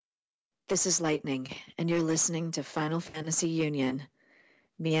This is Lightning, and you're listening to Final Fantasy Union.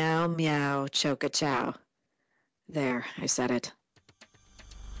 Meow, meow, choka chow. There, I said it.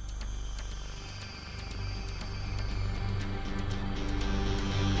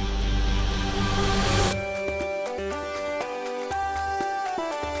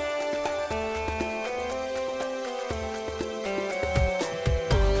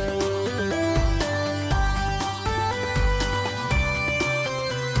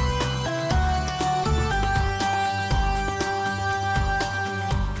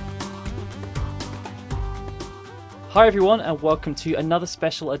 Hi everyone, and welcome to another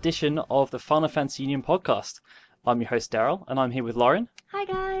special edition of the Final Fantasy Union podcast. I'm your host Daryl, and I'm here with Lauren, Hi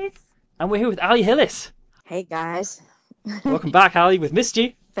guys. and we're here with Ali Hillis. Hey, guys. Welcome back, Ali. We've missed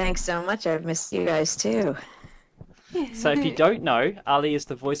you. Thanks so much. I've missed you guys, too. So if you don't know, Ali is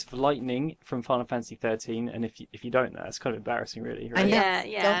the voice of Lightning from Final Fantasy 13, and if you don't know, it's kind of embarrassing, really, I right? know.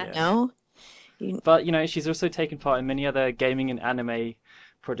 Yeah. Don't know. You... But she's also taken part in many other gaming and anime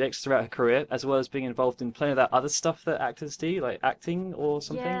projects throughout her career, as well as being involved in plenty of that other stuff that actors do, like acting or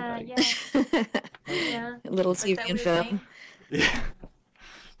something. Yeah. Little Like TV that and weird film. thing. Yeah.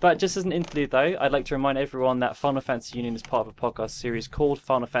 But just as an interlude, though, I'd like to remind everyone that Final Fantasy Union is part of a podcast series called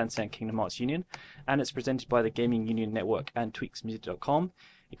Final Fantasy and Kingdom Hearts Union, and it's presented by the Gaming Union Network and TweaksMusic.com.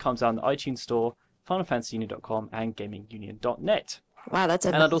 It comes out on the iTunes Store, FinalFantasyUnion.com, and GamingUnion.net. Wow, that's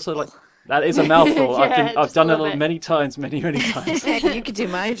a And I'd also mouthful. like that is a mouthful. Yeah, I've just a done little it bit. many times, many times. You could do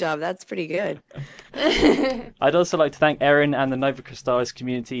my job. That's pretty good. I'd also like to thank Erin and the Nova Crystallis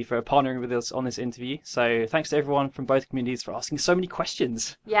community for partnering with us on this interview. So thanks to everyone from both communities for asking so many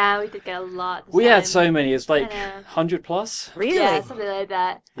questions. Yeah, we did get a lot this We had time. so many. It's I like know. 100 plus. Really? Yeah, something like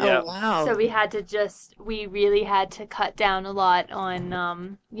that. Yeah. Oh, wow. So we really had to cut down a lot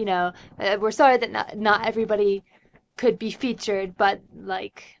on, we're sorry that not everybody could be featured, but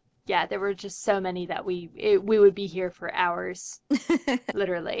yeah, there were just so many that we would be here for hours,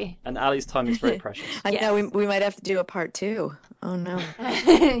 literally. And Ali's time is very precious. I know Yes. we might have to do a part 2. Oh, no.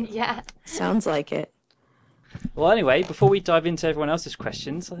 Yeah. Sounds like it. Well, anyway, before we dive into everyone else's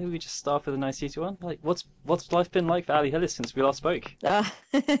questions, I think we just start with a nice easy one. Like, what's life been like for Ali Hillis since we last spoke? Oh,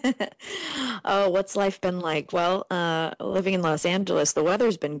 what's life been like? Well, living in Los Angeles, the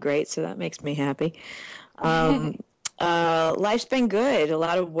weather's been great, so that makes me happy. Um, life's been good. A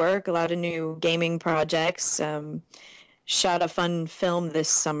lot of work, a lot of new gaming projects. Shot a fun film this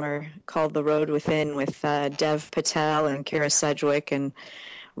summer called The Road Within with Dev Patel and Kira Sedgwick and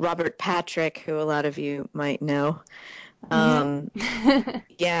Robert Patrick, who a lot of you might know. Yeah,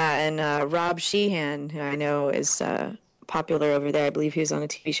 and Rob Sheehan, who I know is popular over there. I believe he was on a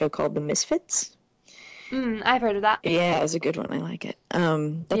TV show called The Misfits. I've heard of that. Yeah, it was a good one. I like it. That's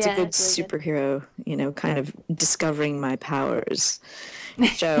a Yeah, good it's really good. superhero, kind of discovering my powers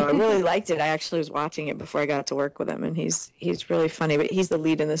show. I really liked it. I actually was watching it before I got to work with him, and he's really funny. But he's the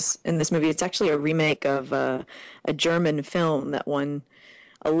lead in this movie. It's actually a remake of a German film that won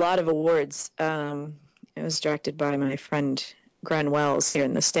a lot of awards. It was directed by my friend Gren Wells here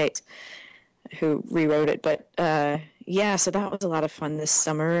in the States, who rewrote it. But yeah, so that was a lot of fun this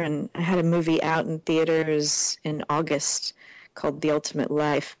summer. And I had a movie out in theaters in August called The Ultimate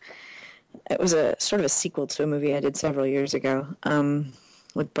Life. It was a sort of a sequel to a movie I did several years ago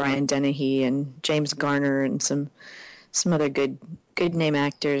with Brian Dennehy and James Garner and some other good name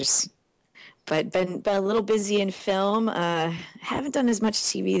actors. But been a little busy in film. Haven't done as much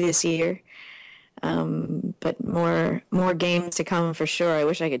TV this year. But more games to come for sure. I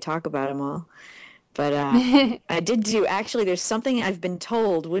wish I could talk about them all. But I did do, actually, there's something I've been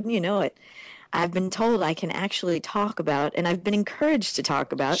told, wouldn't you know it? I've been told I can actually talk about, and I've been encouraged to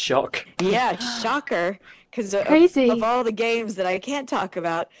talk about. Shock. Yeah, shocker, because Crazy. of all the games that I can't talk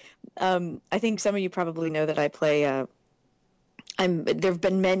about. I think some of you probably know that I play. There have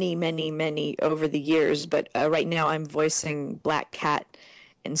been many over the years, but right now I'm voicing Black Cat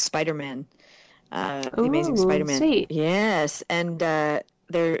in Spider-Man. The Amazing Ooh, Spider-Man. sweet. Yes, and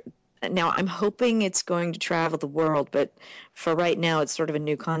they're now I'm hoping it's going to travel the world, but for right now it's sort of a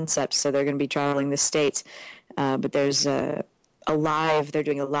new concept, so they're going to be traveling the States. But there's they're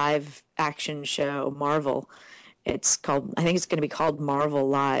doing a live action show, Marvel. I think it's going to be called Marvel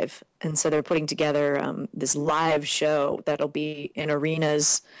Live, and so they're putting together this live show that'll be in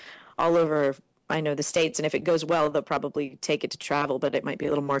arenas all over, I know, the States, and if it goes well, they'll probably take it to travel, but it might be a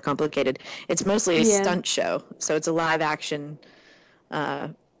little more complicated. It's mostly a Yeah. stunt show, so it's a live action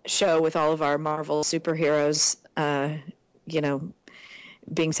show with all of our Marvel superheroes,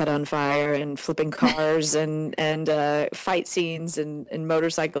 being set on fire and flipping cars and fight scenes and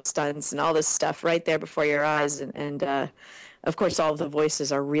motorcycle stunts and all this stuff right there before your eyes. And of course, all of the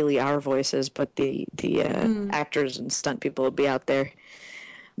voices are really our voices, but the actors and stunt people will be out there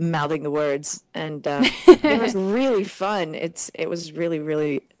mouthing the words, and it was really fun. It was really,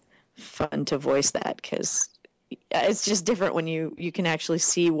 really fun to voice that, because it's just different when you can actually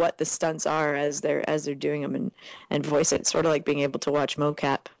see what the stunts are as they're doing them, and voice it. It's sort of like being able to watch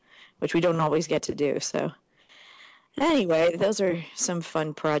mocap, which we don't always get to do. So anyway, those are some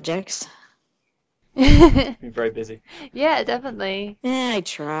fun projects. Been very busy. Yeah, definitely. Yeah, I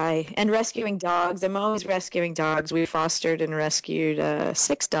try. And rescuing dogs. I'm always rescuing dogs. We fostered and rescued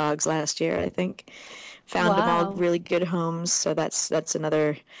 6 dogs last year, I think. Found them all Wow. really good homes. So that's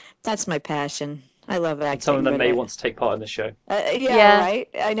my passion. I love And some of acting, them but may want to take part in the show. yeah, Yeah. right.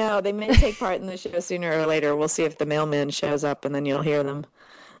 I know they may take part in the show sooner or later. We'll see if the mailman shows up, and then you'll hear them.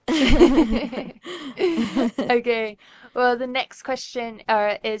 Okay. Well, the next question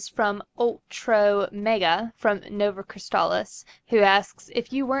is from Ultra Mega from Nova Crystallis, who asks,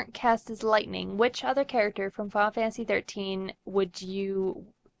 if you weren't cast as Lightning, which other character from Final Fantasy 13 would you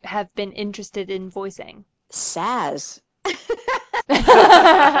have been interested in voicing? Saz.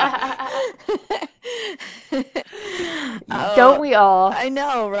 Don't Oh, we all? I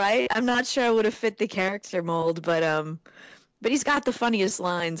know, right? I'm not sure I would have fit the character mold, but he's got the funniest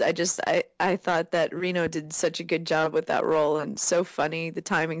lines. I thought that Reno did such a good job with that role, and so funny. The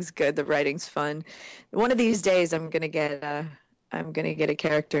timing's good, the writing's fun. One of these days, I'm gonna get a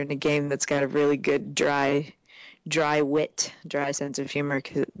character in a game that's got a really good dry wit, dry sense of humor,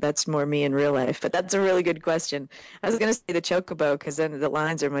 'cause that's more me in real life. But that's a really good question. I was gonna say the Chocobo, because then the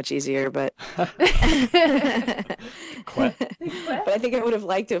lines are much easier, but Quite. but I think I would have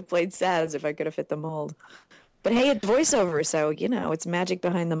liked to have played Saz if I could have fit the mold. But hey, it's voiceover, so it's magic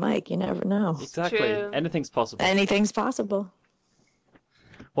behind the mic. You never know. Exactly. True. Anything's possible. Anything's possible.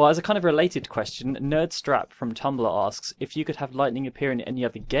 Well, as a kind of related question, Nerdstrap from Tumblr asks, if you could have Lightning appear in any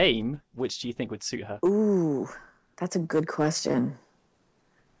other game, which do you think would suit her? Ooh, that's a good question.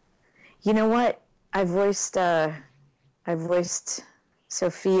 You know what? I voiced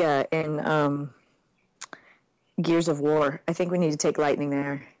Sophia in Gears of War. I think we need to take Lightning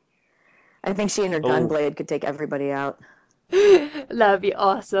there. I think she and her Oh, gunblade could take everybody out. That'd be I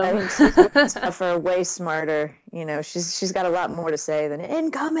awesome. think she's way tougher, way smarter. She's got a lot more to say than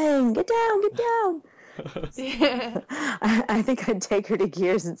incoming. Get down, get down. I think I'd take her to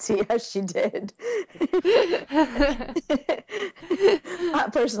Gears and see how she did.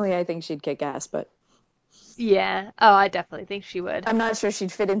 Personally, I think she'd kick ass, but Yeah. Oh, I definitely think she would. I'm not sure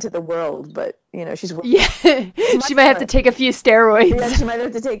she'd fit into the world. But she's Yeah. much She might have to more. take a few Yeah, steroids. she might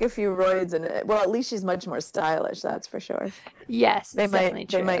have to take a few roids, and well, at least she's much more stylish. That's for sure. Yes, They it's definitely might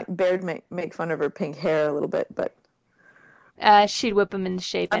they true. might make fun of her pink hair a little bit, but She'd whip him into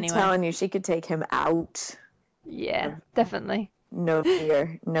shape I'm anyway. telling you, she could take him out. Yeah, definitely. No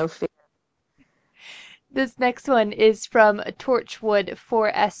fear, no fear. This next one is from Torchwood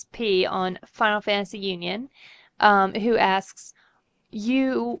 4SP on Final Fantasy Union, who asks,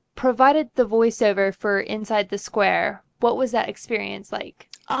 you provided the voiceover for Inside the Square. What was that experience like?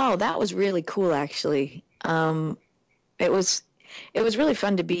 Oh, that was really cool, actually. It was it was really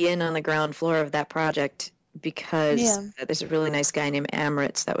fun to be in on the ground floor of that project, because Yeah. there's a really nice guy named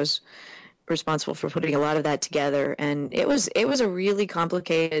Amritz that was responsible for putting a lot of that together, and it was a really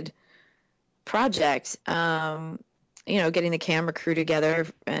complicated project. Getting the camera crew together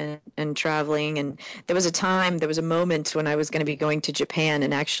and traveling, and there was a moment when I was going to be going to Japan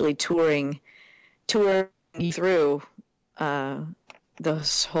and actually touring through uh,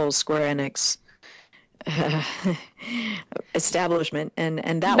 this whole Square Enix establishment, and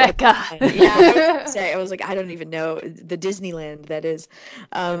that was Mecca. fun. Yeah, I was gonna say, I was like, I don't even know the Disneyland that is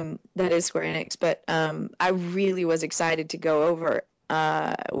Square Enix, but I really was excited to go over.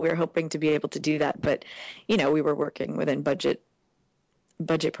 We were hoping to be able to do that, but we were working within budget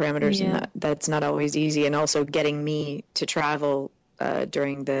parameters, and Yeah. that's not always easy. And also getting me to travel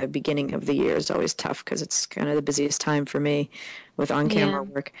during the beginning of the year is always tough, because it's kind of the busiest time for me with Yeah. on-camera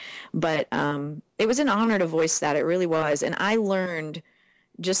work. But it was an honor to voice that. It really was. And I learned,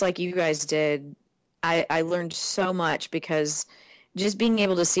 just like you guys did, I learned so much, because just being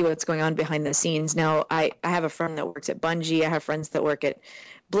able to see what's going on behind the scenes. Now, I have a friend that works at Bungie. I have friends that work at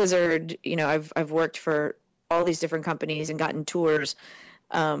Blizzard. I've worked for all these different companies and gotten tours.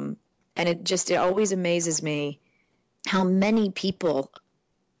 Um, and it always amazes me how many people,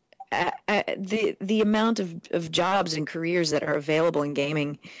 the amount of jobs and careers that are available in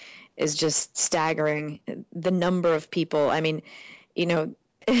gaming is just staggering. The number of people, I mean, you know,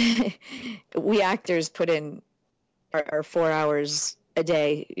 we actors put in our 4 hours a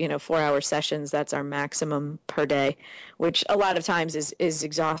day, 4-hour sessions. That's our maximum per day, which a lot of times is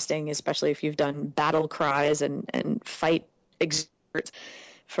exhausting, especially if you've done battle cries and fight exerts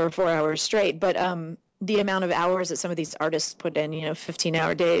for 4 hours straight. But the amount of hours that some of these artists put in,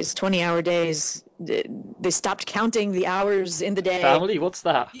 15-hour days, 20-hour days, they stopped counting the hours in the day. Family? What's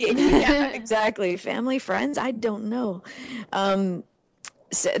that? Yeah, exactly. Family, friends, I don't know.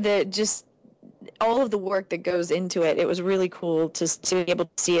 So just all of the work that goes into it, it was really cool to be able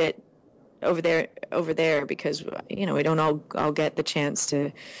to see it over there because we don't all get the chance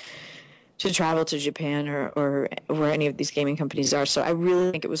to travel to Japan or where any of these gaming companies are. So I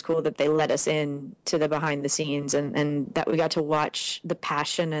really think it was cool that they let us in to the behind the scenes and that we got to watch the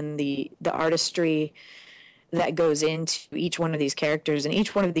passion and the artistry that goes into each one of these characters and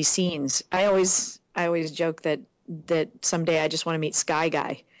each one of these scenes. I always joke that someday I just want to meet Sky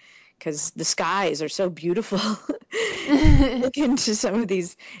Guy because the skies are so beautiful. Look into some of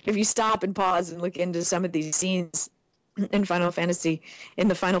these. If you stop and pause and look into some of these scenes in the Final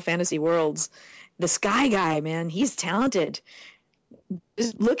Fantasy worlds, the Sky Guy, man, he's talented.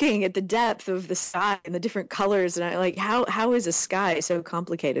 Just looking at the depth of the sky and the different colors, and I like how is a sky so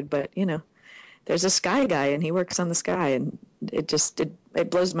complicated? But there's a Sky Guy and he works on the sky, and it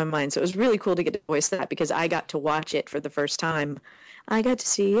blows my mind. So it was really cool to get to voice that because I got to watch it for the first time. I got to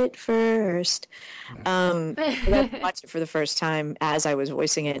see it first. I got to watch it for the first time as I was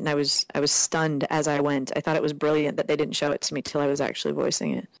voicing it, and I was stunned as I went. I thought it was brilliant that they didn't show it to me till I was actually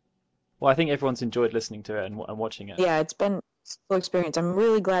voicing it. Well, I think everyone's enjoyed listening to it and watching it. Yeah, it's been a full experience. I'm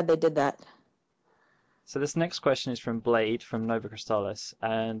really glad they did that. So this next question is from Blade from Nova Crystallis,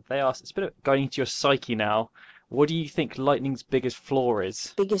 and they ask, it's a bit of going into your psyche now. What do you think Lightning's biggest flaw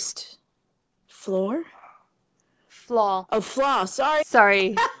is? Biggest floor? Flaw. Oh, flaw. Sorry.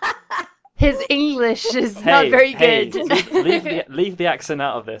 Sorry. His English is not very good. leave the accent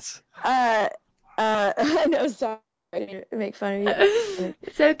out of this. No, sorry to make fun of you.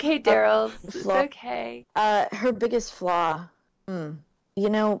 It's okay, Daryl. It's Flaw. okay. Her biggest flaw. I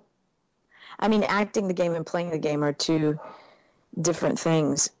mean, acting the game and playing the game are two different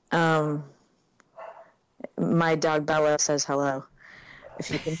things. My dog Bella says hello.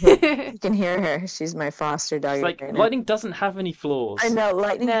 If you can hear her, she's my foster dog. It's like right now. Lightning doesn't have any flaws. I know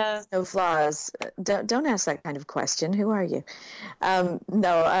Lightning No. has no flaws. Don't ask that kind of question. Who are you?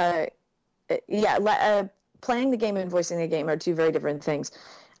 No. Yeah. Playing the game and voicing the game are two very different things.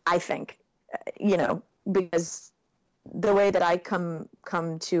 I think, because the way that I come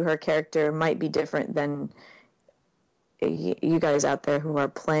to her character might be different than you guys out there who are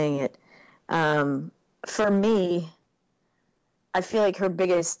playing it. For me, I feel like her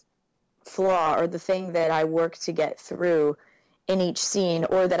biggest flaw or the thing that I work to get through in each scene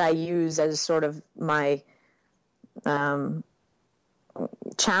or that I use as sort of my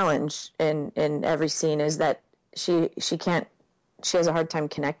challenge in every scene is that she has a hard time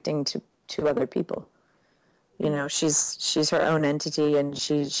connecting to other people. She's her own entity and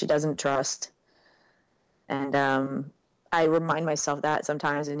she doesn't trust. And I remind myself that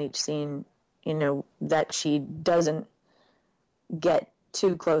sometimes in each scene, that she doesn't get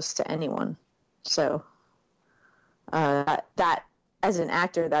too close to anyone. So that as an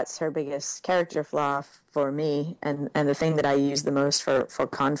actor, that's her biggest character flaw for me, and the thing that I use the most for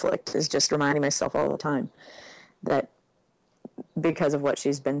conflict is just reminding myself all the time that because of what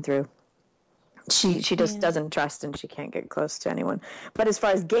she's been through, she just doesn't trust and she can't get close to anyone. But as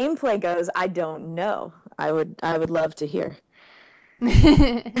far as gameplay goes, I don't know. I would love to hear.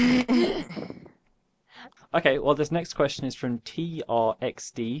 Okay, well, this next question is from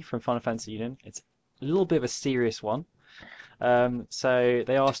TRXD from Final Fantasy Union. It's a little bit of a serious one. So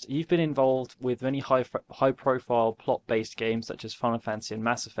they asked, you've been involved with many high-profile plot-based games such as Final Fantasy and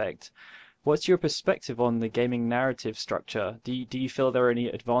Mass Effect. What's your perspective on the gaming narrative structure? Do you feel there are any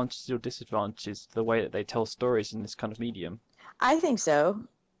advantages or disadvantages to the way that they tell stories in this kind of medium? I think so.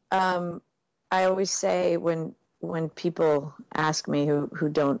 I always say when people ask me who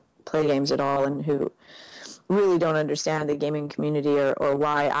don't play games at all and who really don't understand the gaming community or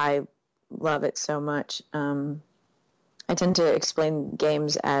why I love it so much, I tend to explain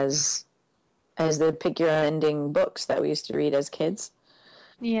games as the pick your ending books that we used to read as kids.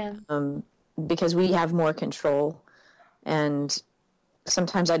 Yeah. Because we have more control, and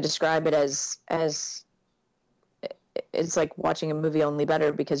sometimes I describe it as it's like watching a movie only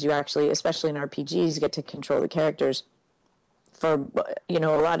better because you actually, especially in RPGs, get to control the characters. For a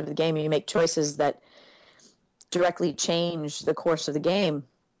lot of the game, you make choices that directly change the course of the game,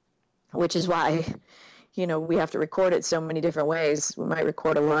 which is why we have to record it so many different ways. We might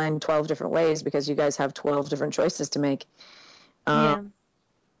record a line 12 different ways because you guys have 12 different choices to make. Yeah.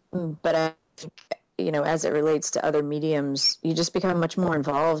 But as it relates to other mediums, you just become much more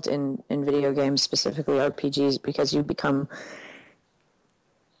involved in video games, specifically RPGs, because you become.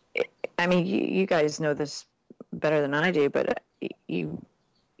 I mean, you guys know this better than I do, but you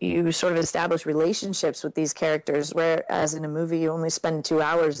sort of establish relationships with these characters, whereas in a movie you only spend 2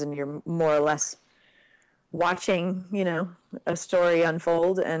 hours and you're more or less watching, a story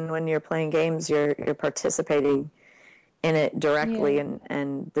unfold. And when you're playing games, you're participating in it directly, Yeah.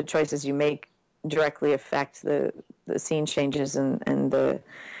 and the choices you make directly affect the scene changes and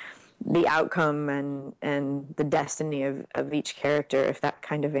the outcome and the destiny of each character, if that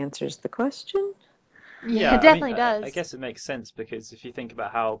kind of answers the question. Yeah, Yeah, it I mean, definitely I does. guess it makes sense because if you think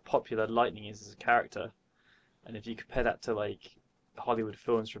about how popular Lightning is as a character, and if you compare that to like Hollywood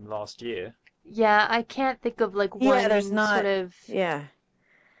films from last year, Yeah, I can't think of like Yeah, there's one sort not. of Yeah,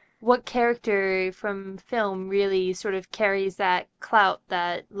 what character from film really sort of carries that clout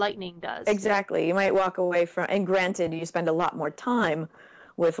that Lightning does. exactly. You might walk away from, and granted, you spend a lot more time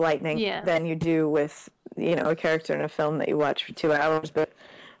with Lightning Yeah. than you do with, a character in a film that you watch for 2 hours.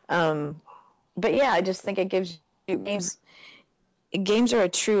 Um, but yeah, I just think it gives you games are a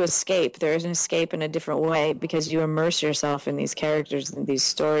true escape. There is an escape in a different way because you immerse yourself in these characters and these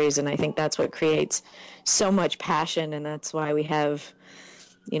stories, and I think that's what creates so much passion, and that's why we have,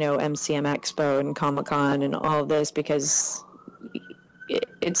 MCM Expo and Comic Con and all of this, because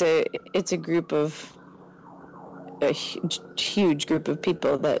it's a group of a huge group of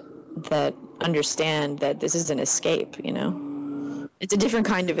people that understand that this is an escape. It's a different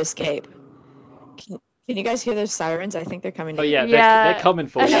kind of escape. Can you guys hear those sirens? I think they're coming oh to you. yeah, they're Yeah. coming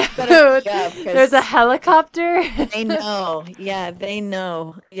for you. Better hurry up There's a because helicopter. they know. Yeah, they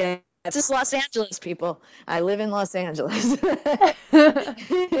know. Yeah, this is Los Angeles, people. I live in Los Angeles.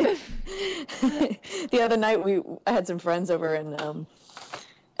 The other night I had some friends over,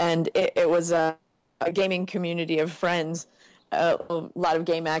 and it was a gaming community of friends, a lot of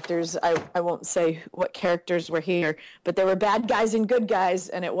game actors. I won't say what characters were here, but there were bad guys and good guys.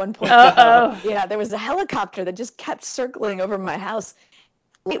 And at one point, Uh-oh. yeah, there was a helicopter that just kept circling over my house.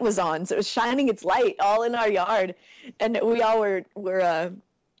 Light was on, so it was shining its light all in our yard, and we all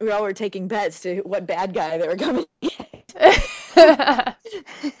were taking bets to what bad guy they were coming to get.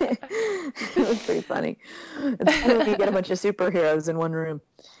 It was pretty funny. It's funny when you get a bunch of superheroes in one room.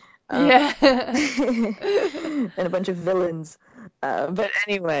 Yeah. And a bunch of villains. But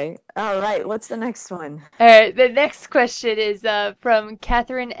anyway, all right, what's the next one? All right, the next question is from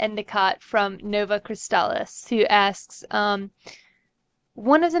Catherine Endicott from Nova Crystallis, who asks,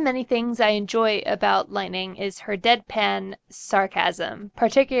 one of the many things I enjoy about Lightning is her deadpan sarcasm,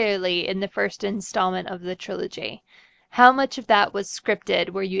 particularly in the first installment of the trilogy. How much of that was scripted?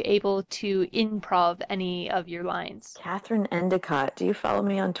 Were you able to improv any of your lines? Catherine Endicott. Do you follow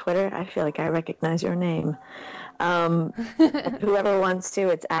me on Twitter? I feel like I recognize your name. Um, Whoever wants to,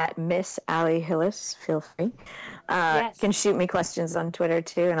 it's at Miss Allie Hillis. Feel free. You Yes. can shoot me questions on Twitter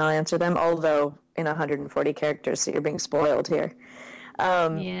too, and I'll answer them, although in 140 characters, so you're being spoiled here.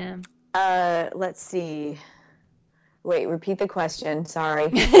 Um, Yeah. let's see. Wait, repeat the question. Sorry.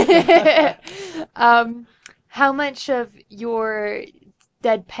 Um, how much of your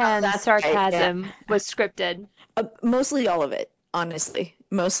deadpan That's right. Yeah. sarcasm was scripted? Mostly all of it, honestly.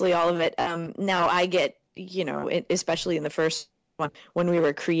 Mostly all of it. Now I get, especially in the first one, when we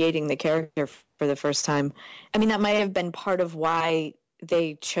were creating the character for the first time. I mean, that might have been part of why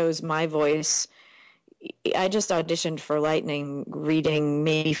they chose my voice. I just auditioned for Lightning, reading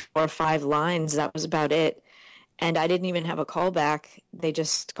maybe 4 or 5 lines. That was about it. And I didn't even have a callback. They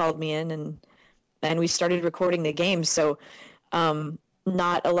just called me in, and we started recording the game. So,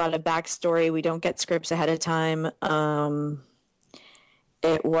 not a lot of backstory. We don't get scripts ahead of time.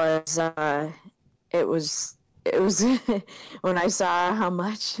 It was it was it was when I saw how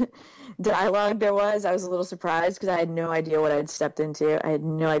much dialogue there was, I was a little surprised because I had no idea what I'd stepped into. I had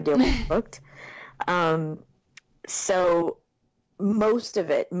no idea what I booked. Um, so most of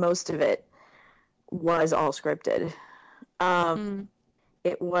it was all scripted. Um, Mm,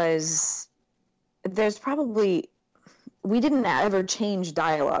 it was there's probably we didn't ever change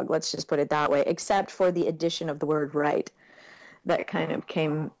dialogue, let's just put it that way, except for the addition of the word right. That kind of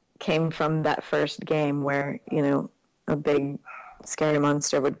came from that first game where, a big scary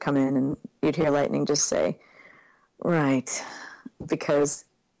monster would come in and you'd hear Lightning just say, right, because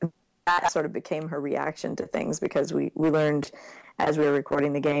that sort of became her reaction to things, because we learned as we were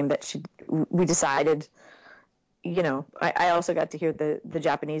recording the game that we decided, I also got to hear the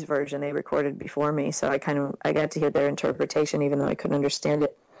Japanese version they recorded before me, so I got to hear their interpretation even though I couldn't understand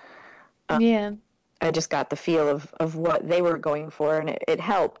it. yeah. I just got the feel of what they were going for, and it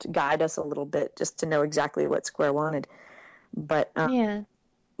helped guide us a little bit just to know exactly what Square wanted. But Yeah.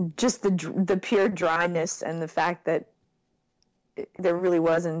 just the pure dryness and the fact that there really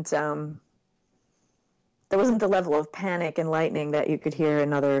wasn't there wasn't the level of panic and lightning that you could hear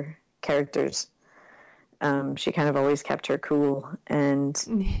in other characters. She kind of always kept her cool,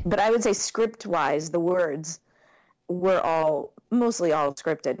 but I would say script-wise, the words were mostly all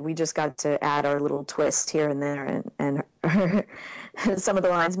scripted. We just got to add our little twist here and there, and some of the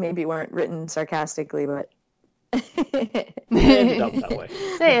lines maybe weren't written sarcastically, but They ended up that way.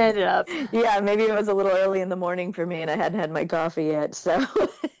 They ended up. yeah, maybe it was a little early in the morning for me and I hadn't had my coffee yet, so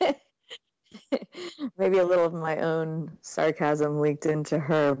maybe a little of my own sarcasm leaked into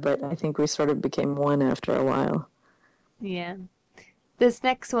her, but I think we sort of became one after a while. Yeah. This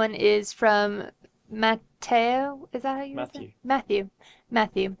next one is from Matteo. Is that how you say Matthew. it? Matthew.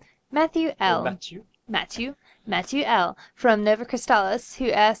 Matthew. Matthew Or L. Matthew. Matthew L. from Nova Crystallis,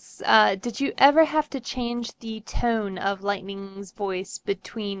 who asks, did you ever have to change the tone of Lightning's voice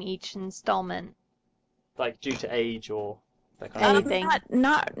between each installment? Like due to age or that kind of thing.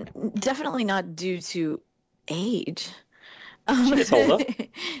 Anything. Definitely not due to age. She gets older.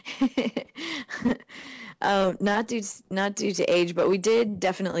 Not due to age, but we did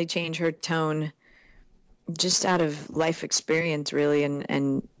definitely change her tone just out of life experience, really,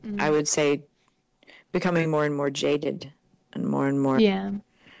 and I would say becoming more and more jaded and Yeah.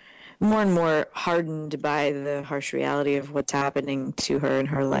 more and more hardened by the harsh reality of what's happening to her in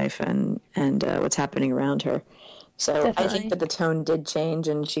her life and what's happening around her. So I think Definitely. that the tone did change,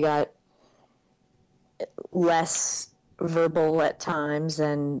 and she got less verbal at times.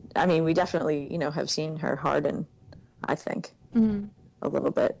 And I mean, we definitely, have seen her harden, I think, Mm. a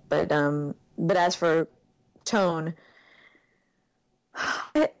little bit. But as for tone,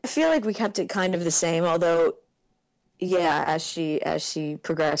 I feel like we kept it kind of the same. Although, yeah, as she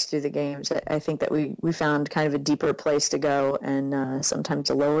progressed through the games, I think that we found kind of a deeper place to go, and sometimes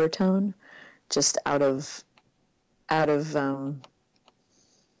a lower tone, just out of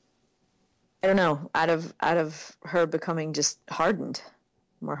I don't know, out of her becoming just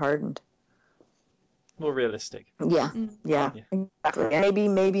more hardened. More realistic. Yeah, Mm. yeah, exactly.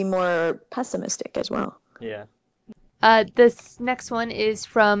 And maybe more pessimistic as well. Yeah. This next one is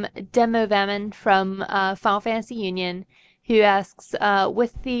from Demovamin from Final Fantasy Union, who asks,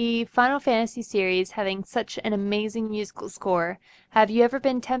 with the Final Fantasy series having such an amazing musical score, have you ever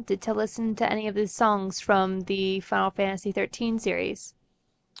been tempted to listen to any of the songs from the Final Fantasy 13 series?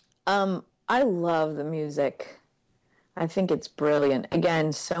 I love the music. I think it's brilliant.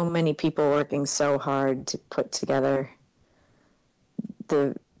 Again, so many people working so hard to put together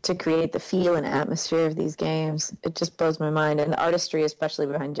to create the feel and atmosphere of these games. It just blows my mind, and the artistry, especially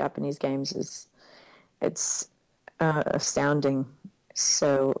behind Japanese games, it's astounding.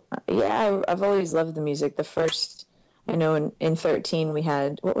 So yeah, I've always loved the music. The first, I know in 13 we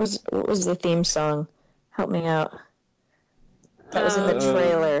had what was the theme song? Help me out. That was in the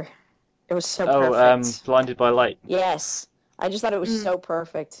trailer. It was so perfect. Blinded by Light. Yes, I just thought it was so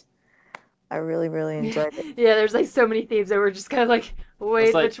perfect. I really, really enjoyed it. Yeah, there's like so many themes that we're just kind of like,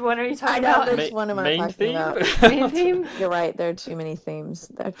 wait, like- which one are you I talking know, about? which one am I Main talking theme? about? Main theme? You're right. There are too many themes.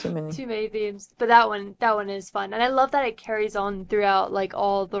 There are too many. Too many themes. But that one is fun. And I love that it carries on throughout like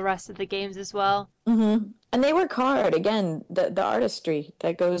all the rest of the games as well. And they work hard. Again, the artistry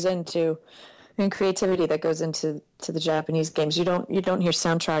that goes into and creativity that goes into the Japanese games. You don't hear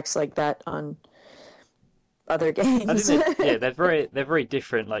soundtracks like that on other I games. think they're very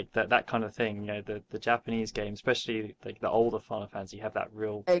different, like that kind of thing. The Japanese games, especially like the older Final Fantasy, have that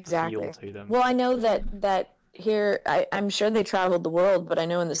real Exactly. feel to them. Well, I know that here, I'm sure they traveled the world, but I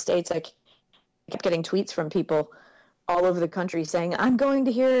know in the States, I kept getting tweets from people all over the country saying, "I'm going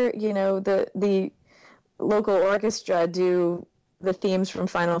to hear, the local orchestra do the themes from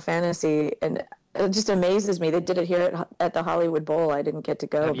Final Fantasy," and it just amazes me. They did it here at the Hollywood Bowl. I didn't get to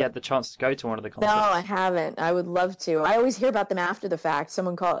go, Have you but had the chance to go to one of the no, concerts? I haven't. I would love to. I always hear about them after the fact.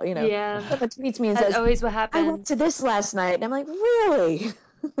 Someone Yeah, someone tweets me and that's says, always what "I went happens. to this last night," and I'm like, "Really?"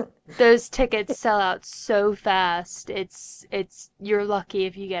 Those tickets sell out so fast. It's you're lucky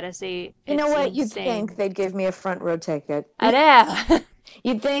if you get a seat. You know It's what? You'd think insane. they'd give me a front row ticket. I know.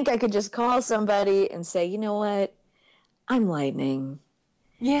 You'd think I could just call somebody and say, "You know what? I'm Lightning.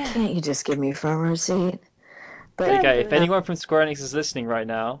 Yeah. Can't you just give me a front row seat?" There you But go. If no. anyone from Square Enix is listening right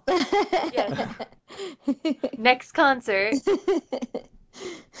now, Yes. Next concert.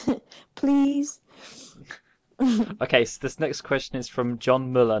 Please. Okay, so this next question is from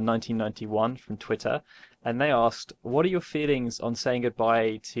John Muller, 1991, from Twitter, and they asked, "What are your feelings on saying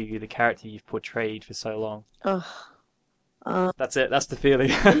goodbye to the character you've portrayed for so long?" Oh, um, That's it. That's the feeling.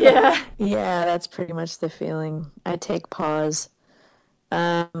 Yeah. yeah, that's pretty much the feeling. I take pause.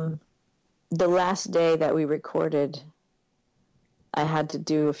 Um, the last day that we recorded, I had to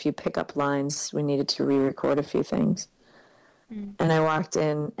do a few pickup lines. We needed to re-record a few things. Mm. And I walked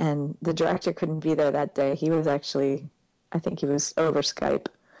in, and the director couldn't be there that day. He was actually, I think he was over Skype.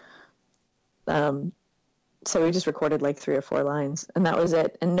 So we just recorded like 3 or 4 lines, and that was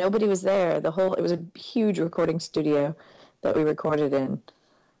it. And nobody was there. It was a huge recording studio that we recorded in.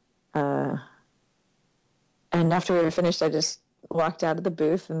 Uh, and after we were finished, I just walked out of the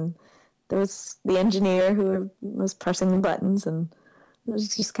booth, and there was the engineer who was pressing the buttons, and it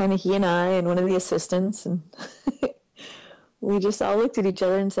was just kind of he and I and one of the assistants, and we just all looked at each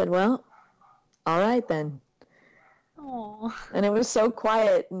other and said, "Well, all right then." Oh. And it was so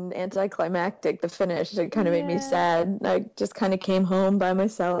quiet and anticlimactic, the finish. It kind of made me Yeah. sad. I just kind of came home by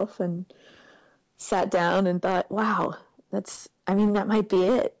myself and sat down and thought, wow, I mean, that might be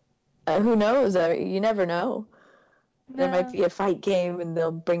it. Who knows? You never know. There might No. be a fight game and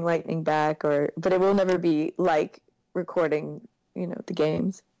they'll bring lightning back, but it will never be like recording, the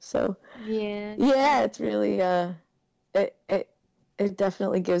games. So, Yeah, yeah, true. it's really, it, it, it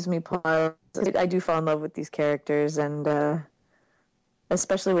definitely gives me pause. I do fall in love with these characters, and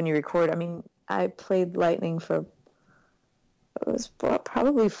especially when you record. I mean, I played Lightning for it was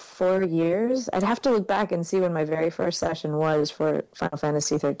probably 4 years. I'd have to look back and see when my very first session was for Final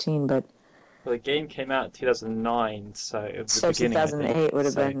Fantasy 13, but Well, the game came out in 2009, so it was the so beginning, I think. 2008 would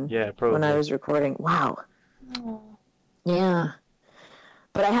have So been yeah, when I probably. was recording. Wow. Oh. Yeah.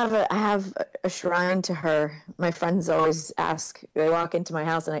 But I have a shrine to her. My friends always ask. They walk into my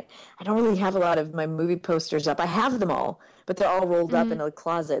house, and I don't really have a lot of my movie posters up. I have them all, but they're all rolled up in Mm. a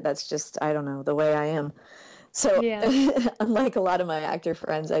closet. That's just, I don't know, the way I am. So Yeah. unlike a lot of my actor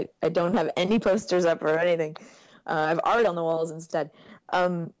friends, I don't have any posters up or anything. I have art on the walls instead.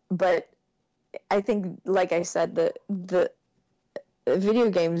 But I think, like I said, the video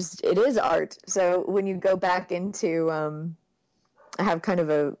games, it is art. So when you go back into, I have kind of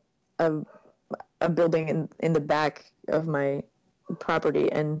a, a building in the back of my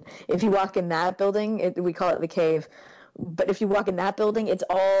property, and if you walk in that building, we call it the cave. But if you walk in that building, it's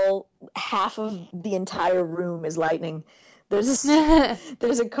all half of the entire room is lightning. There's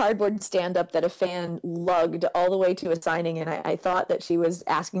there's a cardboard stand up that a fan lugged all the way to a signing, and I thought that she was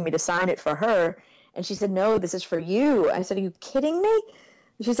asking me to sign it for her, and she said, "No, this is for you." I said, "Are you kidding me?"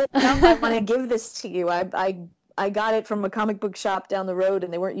 She said, "No, I want to give this to you. I got it from a comic book shop down the road,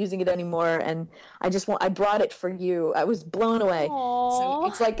 and they weren't using it anymore, and I brought it for you." I was blown away. So Aw.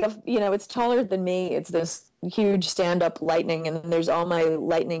 it's like it's taller than me. It's this huge stand-up lightning, and then there's all my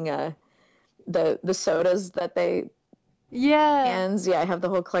lightning, the sodas that they Yeah. cans. Yeah, I have the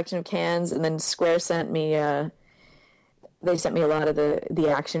whole collection of cans, and then Square they sent me a lot of the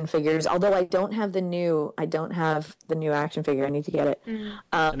action figures. Although I don't have the new action figure. I need to get it. Mm.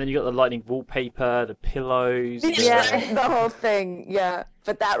 And then you got the lightning wallpaper, the pillows, the Yeah. The whole thing, yeah.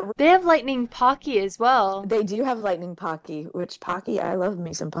 But They have Lightning Pocky as well. they do have Lightning Pocky, which Pocky, I love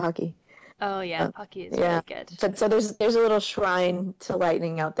me some Pocky. Oh yeah, Uh, Pocky is yeah, really good. but so there's a little shrine to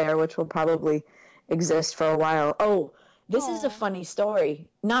Lightning out there, which will probably exist for a while. Oh, this is a Oh. funny story.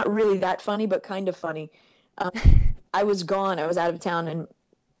 Not really that funny, but kind of funny. Um, I was gone. I was out of town, and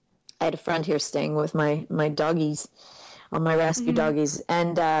I had a friend here staying with my doggies, all my rescue Mhm. doggies,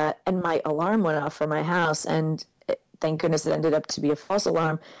 and my alarm went off for my house, and thank goodness it ended up to be a false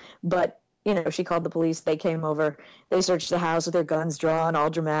alarm. But she called the police. They came over. They searched the house with their guns drawn, all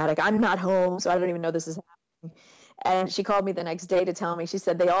dramatic. I'm not home, so I don't even know this is happening. And she called me the next day to tell me. She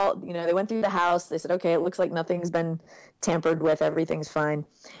said they all, they went through the house. They said, okay, it looks like nothing's been tampered with. Everything's fine.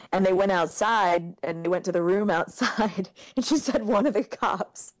 And they went outside, and they went to the room outside. And she said one of the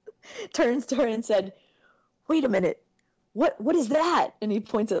cops turns to her and said, "Wait a minute, what is that?" And he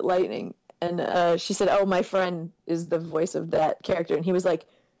points at Lightning, and she said, "Oh, my friend is the voice of that character." And he was like,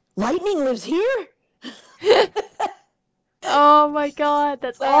 "Lightning lives here?" Oh my God,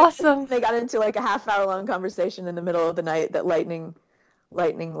 that's So I guess awesome. they got into like a half-hour long conversation in the middle of the night that Lightning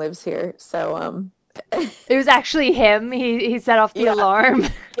lives here. So It was actually him. He set off the yeah, alarm.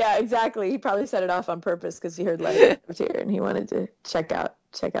 yeah, exactly. He probably set it off on purpose because he heard Lightning lived here and he wanted to check out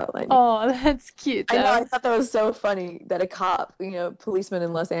Lightning. Oh, that's cute I know, I though. thought that was so funny that a cop, policeman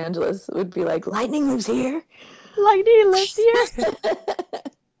in Los Angeles would be like, "Lightning lives here?" Lightning lives here.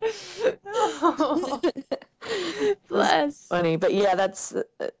 Oh, It was bless. funny, but yeah,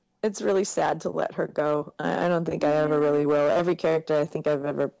 it's really sad to let her go. I don't think I ever really will. Every character I think I've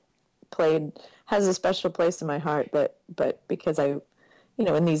ever played has a special place in my heart, but because in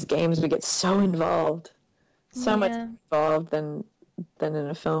these games we get so involved, so much Yeah. involved than in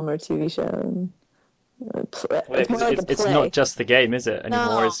a film or TV show. And Well, yeah, it's more 'cause like a it's play. not just the game, is it,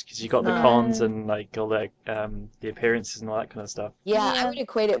 anymore? No, It's because you got the no. cons and like all the appearances and all that kind of stuff. Yeah, I Yeah. would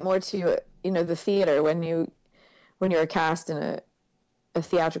equate it more to the theater when you're a cast in a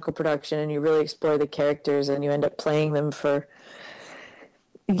theatrical production and you really explore the characters and you end up playing them for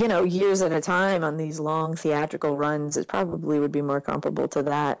years at a time on these long theatrical runs. It probably would be more comparable to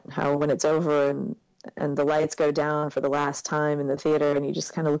that, how when it's over and the lights go down for the last time in the theater and you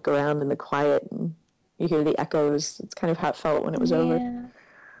just kind of look around in the quiet and you hear the echoes. It's kind of how it felt when it was over. It Yeah.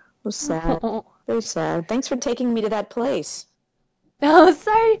 was sad. Very sad. Thanks for taking me to that place. Oh,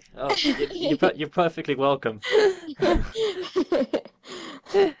 sorry. Oh, you're perfectly welcome.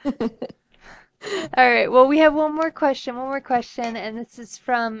 All right. Well, we have one more question, and this is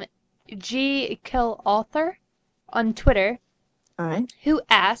from G. Kill Author on Twitter, All right. who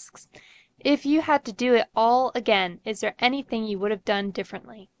asks, if you had to do it all again, is there anything you would have done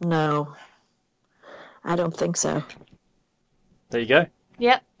differently? No, I don't think so. There you go.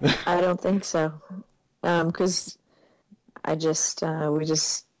 Yep. I don't think so. Because I just,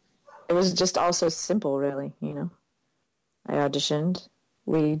 it was just all so simple, really. I auditioned.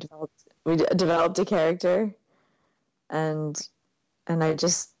 We developed a character, and I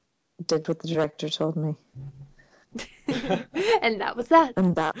just did what the director told me, And that was that.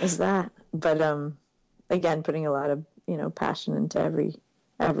 and that was that. But again, putting a lot of passion into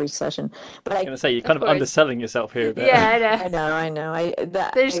every session. But I'm gonna say you're Of kind of course. underselling yourself here a bit. Yeah, I know. I know.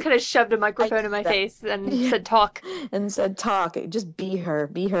 They just kind of shoved a microphone did in my that. face and Yeah. said, talk. And said, "Talk. Just be her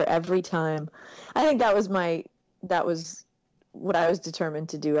every time." I think that was what I was determined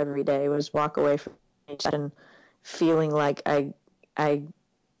to do every day, was walk away from each session feeling like I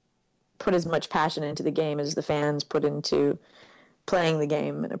put as much passion into the game as the fans put into playing the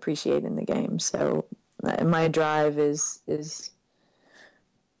game and appreciating the game. So my drive is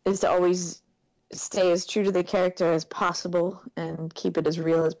to always stay as true to the character as possible and keep it as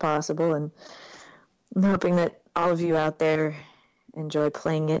real as possible. And I'm hoping that all of you out there enjoy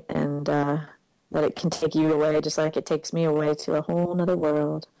playing it, and that it can take you away just like it takes me away to a whole nother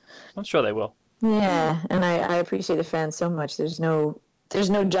world. I'm sure they will. Yeah, and I appreciate the fans so much. There's no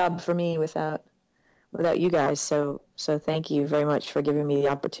job for me without you guys. So thank you very much for giving me the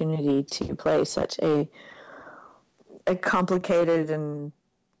opportunity to play such a complicated and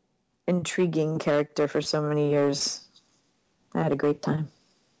intriguing character for so many years. I had a great time.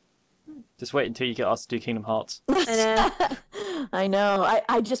 Just wait until you get asked to do Kingdom Hearts. I know. I know.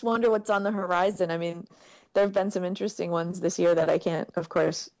 I just wonder what's on the horizon. I mean, there have been some interesting ones this year that I can't, of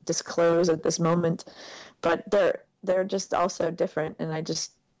course, disclose at this moment, but they're just also different, and I'm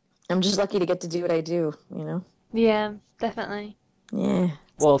just lucky to get to do what I do. Yeah, definitely. Yeah.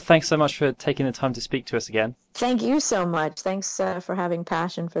 Well, thanks so much for taking the time to speak to us again. Thank you so much. Thanks for having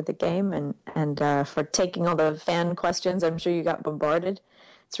passion for the game and for taking all the fan questions. I'm sure you got bombarded.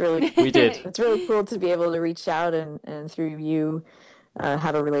 It's really We did. it's really cool to be able to reach out and through you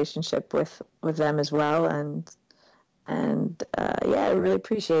have a relationship with them as well. And yeah, I really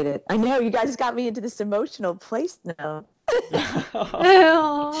appreciate it. I know you guys got me into this emotional place now.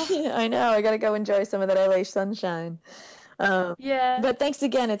 Aw. I know. I got to go enjoy some of that LA sunshine. Yeah. But thanks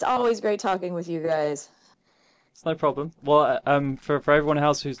again. It's always great talking with you guys. It's no problem. Well, for everyone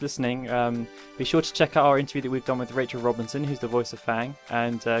else who's listening, be sure to check out our interview that we've done with Rachel Robinson, who's the voice of Fang.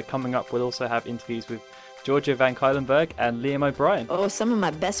 And coming up, we'll also have interviews with Georgia Van Kuylenberg and Liam O'Brien. Oh, some of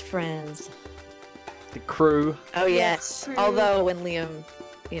my best friends. The crew. Oh, Yeah, yes. crew. Although when Liam,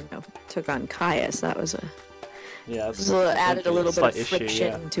 took on Caius, that was added a little bit of slight issue,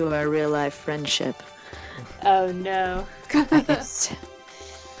 friction to our real life friendship. Oh no. Caius.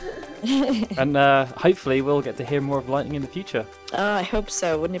 And hopefully we'll get to hear more of Lightning in the future. Oh, I hope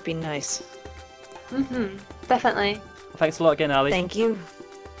so. Wouldn't it be nice? Definitely. Thanks a lot again, Ali. Thank you.